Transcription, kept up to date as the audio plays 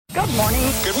Good morning.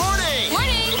 Good morning.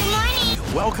 Morning. Good morning.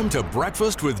 Welcome to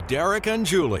Breakfast with Derek and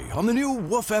Julie on the new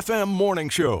Woof FM Morning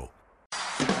Show.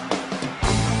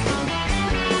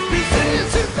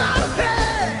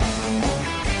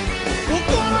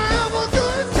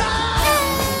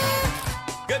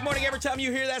 Good morning. Every time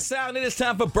you hear that sound, it is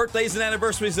time for birthdays and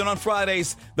anniversaries. And on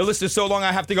Fridays, the list is so long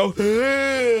I have to go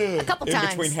A couple in times.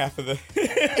 between half of the...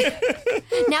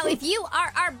 Now, if you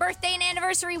are our birthday and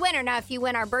anniversary winner, now if you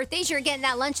win our birthdays, you're getting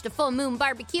that lunch to Full Moon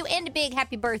Barbecue and a big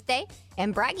happy birthday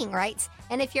and bragging rights.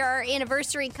 And if you're our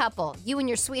anniversary couple, you and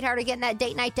your sweetheart are getting that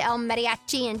date night to El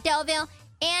Mariachi in Delville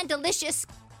and delicious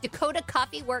Dakota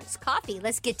Coffee Works coffee.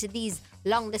 Let's get to these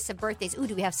long lists of birthdays. Ooh,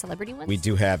 do we have celebrity ones? We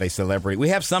do have a celebrity. We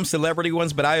have some celebrity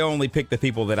ones, but I only pick the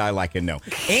people that I like and know.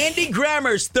 Andy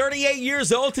Grammer's 38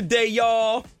 years old today,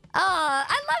 y'all. Oh,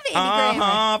 I love Andy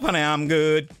Grammer. Honey, I'm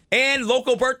good. And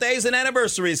local birthdays and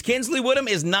anniversaries. Kinsley Woodham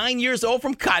is 9 years old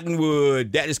from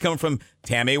Cottonwood. That is coming from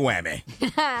Tammy Whammy.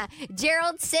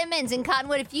 Gerald Simmons in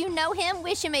Cottonwood. If you know him,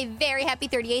 wish him a very happy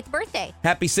 38th birthday.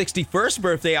 Happy 61st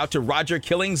birthday out to Roger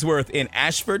Killingsworth in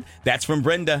Ashford. That's from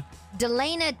Brenda.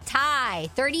 Delana Ty,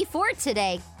 34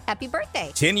 today. Happy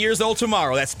birthday. 10 years old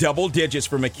tomorrow. That's double digits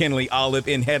for McKinley Olive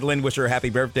in Headland. Wish her a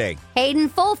happy birthday. Hayden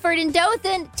Fulford in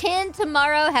Dothan, 10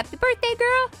 tomorrow. Happy birthday,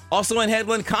 girl. Also in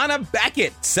Headland, Connor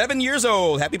Backett, 7 years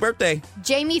old. Happy birthday.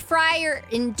 Jamie Fryer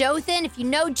in Dothan. If you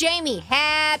know Jamie,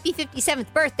 happy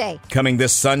 57th birthday. Coming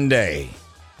this Sunday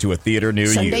to a theater near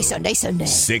you. Sunday.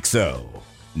 6-0.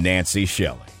 Nancy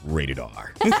Shelley. Rated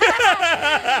R.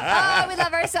 Oh, we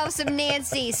love ourselves some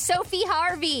Nancy. Sophie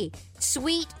Harvey,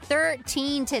 sweet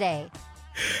 13 today.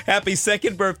 Happy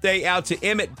second birthday out to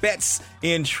Emmett Betts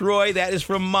in Troy. That is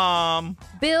from Mom.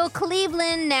 Bill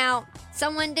Cleveland. Now,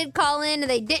 someone did call in.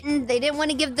 They didn't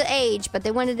want to give the age, but they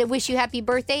wanted to wish you happy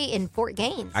birthday in Fort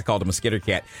Gaines. I called him a skitter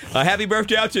cat. Happy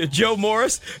birthday out to Joe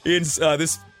Morris in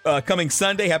this coming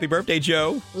Sunday. Happy birthday,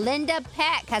 Joe. Linda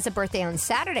Peck has a birthday on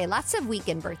Saturday. Lots of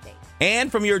weekend birthdays.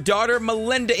 And from your daughter,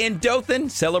 Melinda in Dothan,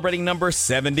 celebrating number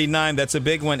 79. That's a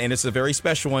big one, and it's a very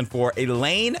special one for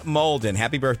Elaine Molden.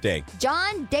 Happy birthday.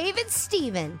 John David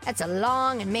Stephen. That's a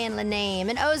long and manly name.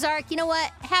 And Ozark, you know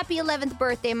what? Happy 11th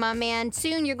birthday, my man.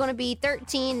 Soon you're going to be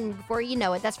 13 before you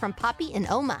know it. That's from Poppy and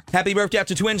Oma. Happy birthday out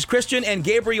to twins Christian and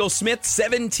Gabriel Smith,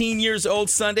 17 years old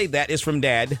Sunday. That is from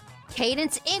Dad.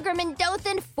 Cadence Ingram in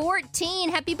Dothan, 14.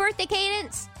 Happy birthday,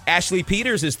 Cadence. Ashley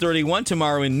Peters is 31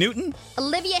 tomorrow in Newton.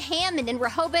 Olivia Hammond in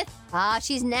Rehoboth.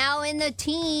 She's now in the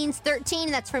teens,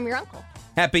 13. That's from your uncle.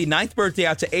 Happy 9th birthday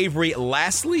out to Avery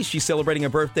Lastly. She's celebrating her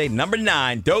birthday, number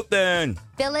 9, Dothan.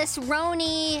 Phyllis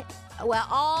Roney. Well,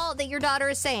 all that your daughter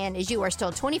is saying is you are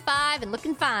still 25 and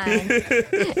looking fine.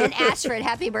 And Ashford,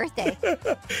 happy birthday.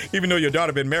 Even though your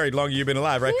daughter been married longer you've been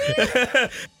alive, right?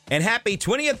 And happy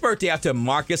 20th birthday out to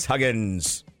Marcus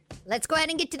Huggins. Let's go ahead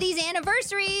and get to these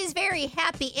anniversaries. Very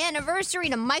happy anniversary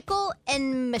to Michael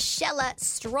and Michelle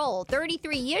Stroll.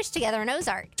 33 years together in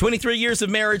Ozark. 23 years of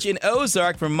marriage in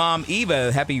Ozark from Mom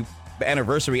Eva. Happy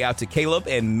anniversary out to Caleb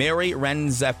and Mary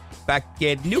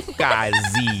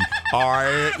Renzapakenukazi.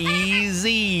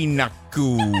 R-E-Z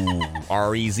Naku.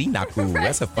 R-E-Z Naku.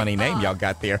 That's a funny name y'all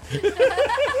got there.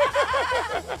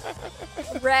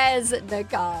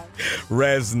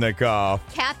 Reznikov.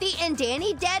 Kathy and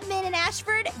Danny Deadman in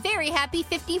Ashford. Very happy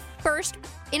 51st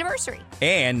anniversary.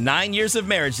 And 9 years of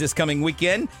marriage this coming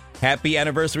weekend. Happy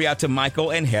anniversary out to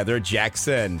Michael and Heather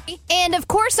Jackson. And, of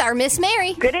course, our Miss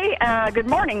Mary. Good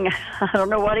morning. I don't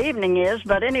know what evening is,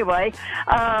 but anyway,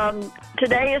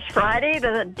 today is Friday,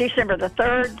 December the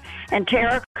 3rd, and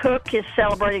Tara Cook is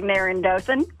celebrating there in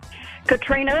Dothan.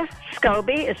 Katrina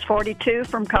Scobie is 42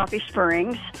 from Coffee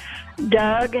Springs.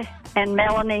 Doug and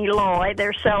Melanie Loy,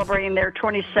 they're celebrating their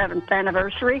 27th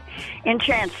anniversary in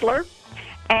Chancellor.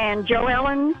 And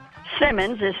Joellen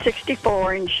Simmons is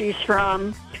 64, and she's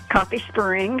from Coffee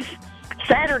Springs.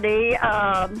 Saturday,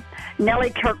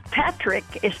 Nellie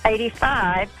Kirkpatrick is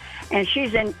 85, and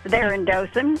she's there in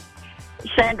Dothan.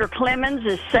 Sandra Clemens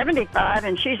is 75,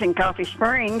 and she's in Coffee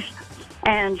Springs.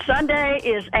 And Sunday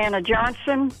is Anna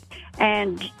Johnson,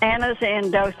 and Anna's in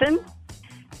Dothan.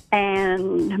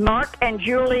 And Mark and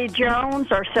Julie Jones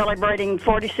are celebrating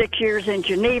 46 years in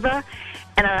Geneva.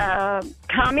 And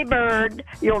Tommy Bird,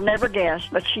 you'll never guess,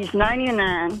 but she's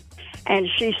 99, and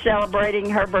she's celebrating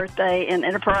her birthday in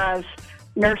Enterprise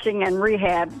Nursing and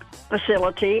Rehab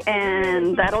Facility,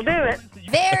 and that'll do it.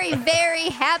 Very, very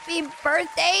happy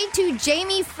birthday to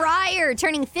Jamie Fryer,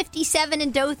 turning 57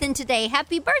 in Dothan today.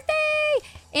 Happy birthday!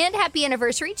 And happy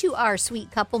anniversary to our sweet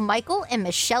couple, Michael and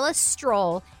Michelle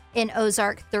Stroll in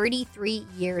Ozark, 33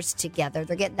 years together.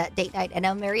 They're getting that date night at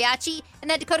El Mariachi and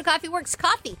that Dakota Coffee Works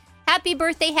coffee. Happy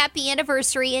birthday, happy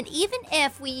anniversary. And even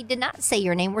if we did not say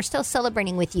your name, we're still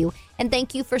celebrating with you. And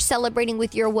thank you for celebrating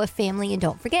with your Woof family. And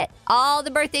don't forget, all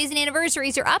the birthdays and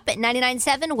anniversaries are up at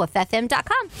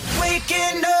 997woofm.com.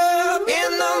 Waking up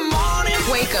in the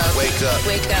morning. Wake up. Wake up.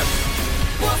 Wake up.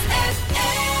 Woof FM.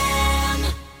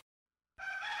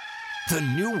 The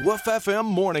new Woof FM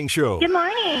morning show. Good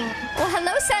morning. Well,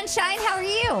 hello, Sunshine. How are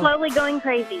you? Slowly going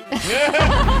crazy.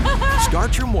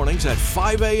 Start your mornings at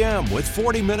 5 a.m. with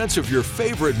 40 minutes of your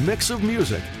favorite mix of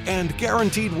music and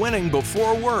guaranteed winning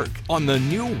before work on the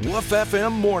new Woof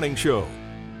FM morning show.